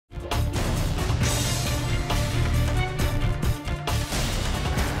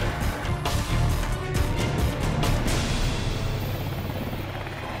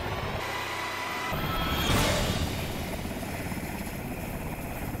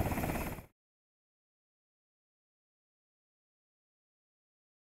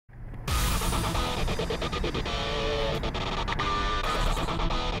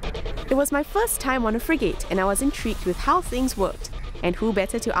It was my first time on a frigate and I was intrigued with how things worked. And who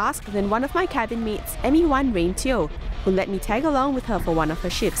better to ask than one of my cabin mates, ME1 Rain Teo, who let me tag along with her for one of her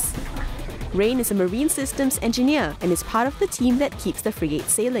shifts. Rain is a marine systems engineer and is part of the team that keeps the frigate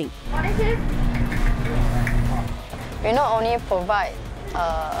sailing. We not only provide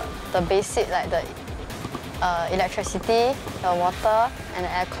the basic like the electricity, the water and the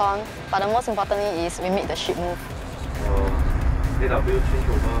aircon, but the most importantly is we make the ship move. AW change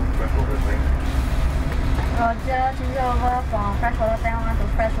over freshwater tank. Roger, change over from freshwater tank 1 to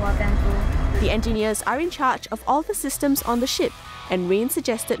freshwater tank 2. The engineers are in charge of all the systems on the ship, and Rain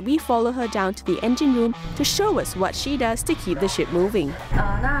suggested we follow her down to the engine room to show us what she does to keep the ship moving.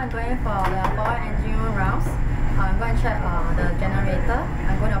 Now I'm going for the forward engine room rounds. I'm going to check the generator,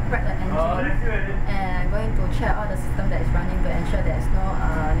 I'm going to prep the engine, and I'm going to check all the system that is running to ensure there is no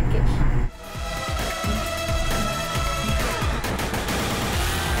leakage.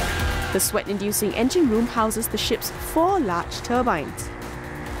 The sweat-inducing engine room houses the ship's 4 large turbines.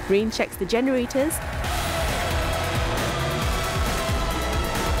 Rain checks the generators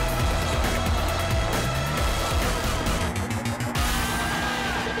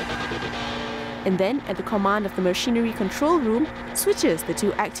and then, at the command of the machinery control room, switches the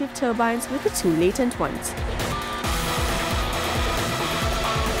 2 active turbines with the 2 latent ones.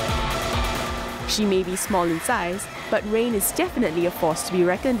 She may be small in size, but Rain is definitely a force to be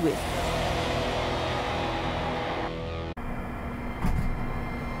reckoned with.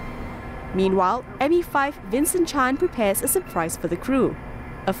 Meanwhile, ME5 Vincent Chan prepares a surprise for the crew,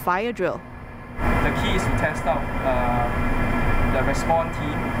 a fire drill. The key is to test out the response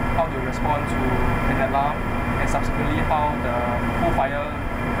team, how they respond to an alarm, and subsequently how the full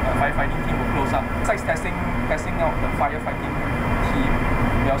firefighting team will close up. Besides testing out the firefighting team,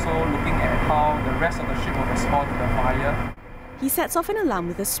 we're also looking at how the rest of the ship will respond to the fire. He sets off an alarm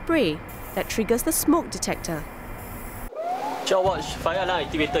with a spray that triggers the smoke detector. Shall watch fire alarm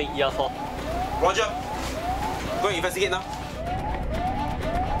activator in ER4. Roger. Go and investigate now.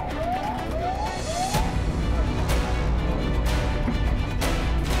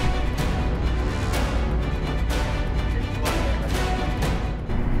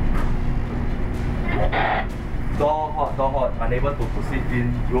 Door hot, unable to proceed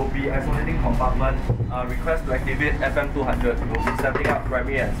in. You'll be isolating compartment. Request to activate FM 200. We'll be setting up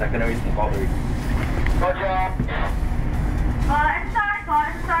primary and secondary recovery. Roger.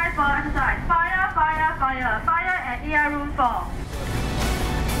 Exercise. Fire at ER room 4.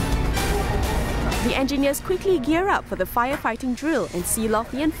 The engineers quickly gear up for the firefighting drill and seal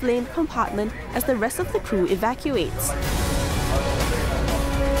off the inflamed compartment as the rest of the crew evacuates.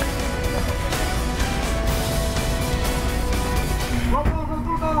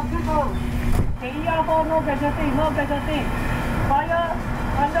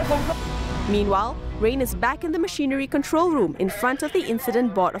 Meanwhile, Rain is back in the machinery control room in front of the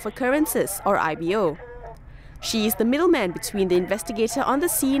Incident Board of Occurrences, or IBO. She is the middleman between the investigator on the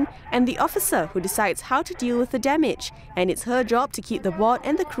scene and the officer who decides how to deal with the damage, and it's her job to keep the board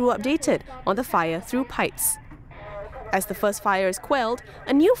and the crew updated on the fire through pipes. As the first fire is quelled,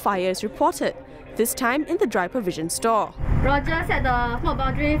 a new fire is reported, this time in the dry provision store. Roger, set the smoke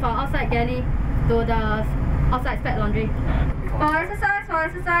boundary from outside galley to the outside spec laundry. For exercise.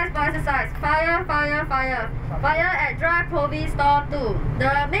 Fire at dry provi store 2.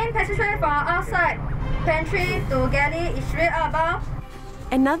 The main passageway from outside pantry to galley is straight outbound.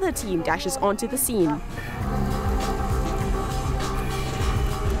 Another team dashes onto the scene.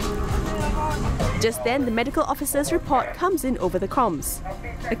 Just then, the medical officer's report comes in over the comms.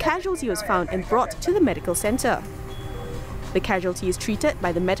 A casualty was found and brought to the medical center. The casualty is treated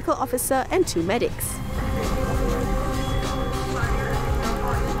by the medical officer and 2 medics.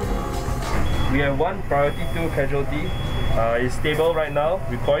 We have 1 priority 2 casualty. He's stable right now,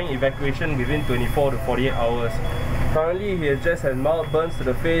 requiring evacuation within 24 to 48 hours. Currently, he has just had mild burns to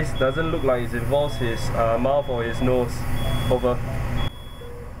the face. Doesn't look like it involves his mouth or his nose. Over.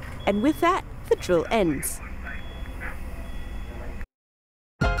 And with that, the drill ends.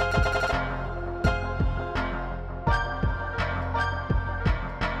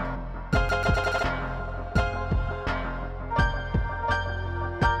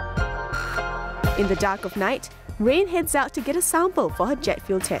 In the dark of night, Rain heads out to get a sample for her jet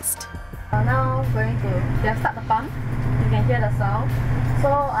fuel test. Now they have start the pump. You can hear the sound. So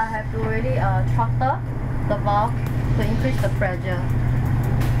I have to really throttle the valve to increase the pressure.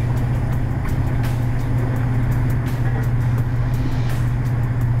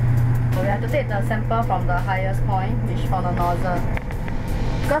 So we have to take the sample from the highest point, which from the nozzle.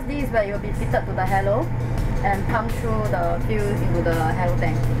 Because this is where it will be fitted to the halo and pump through the fuel into the halo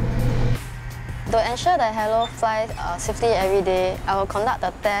tank. To ensure that Hello flies safely every day, I will conduct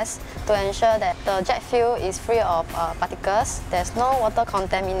the test to ensure that the jet fuel is free of particles, there's no water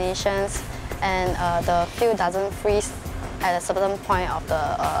contaminations, and the fuel doesn't freeze at a certain point of the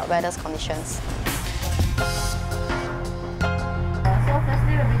weather conditions. So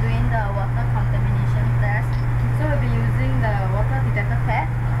firstly, we'll be doing the water contamination test. So we'll be using the water detector pad,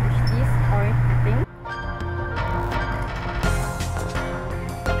 which is orange thing.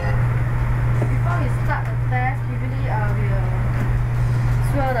 Before we start the test, usually we'll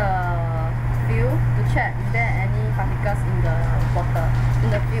swirl the fuel to check if there are any particles in the water, in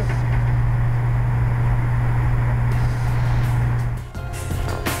the fuel.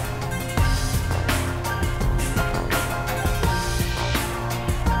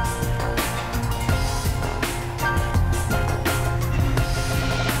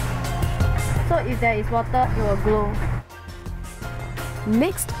 So if there is water, it will glow.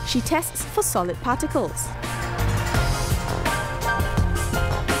 Next, she tests for solid particles.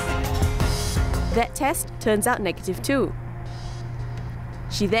 That test turns out negative too.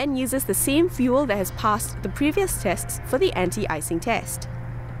 She then uses the same fuel that has passed the previous tests for the anti-icing test.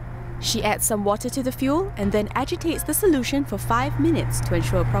 She adds some water to the fuel and then agitates the solution for 5 minutes to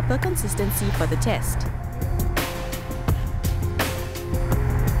ensure proper consistency for the test.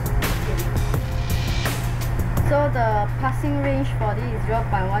 So the passing range for this is 0.1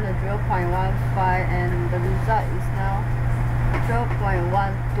 to 0.15, and the result is now 0.12,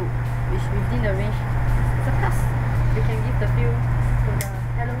 which within the range. It's a pass. We can give the fuel to the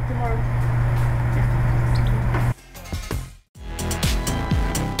Hello tomorrow.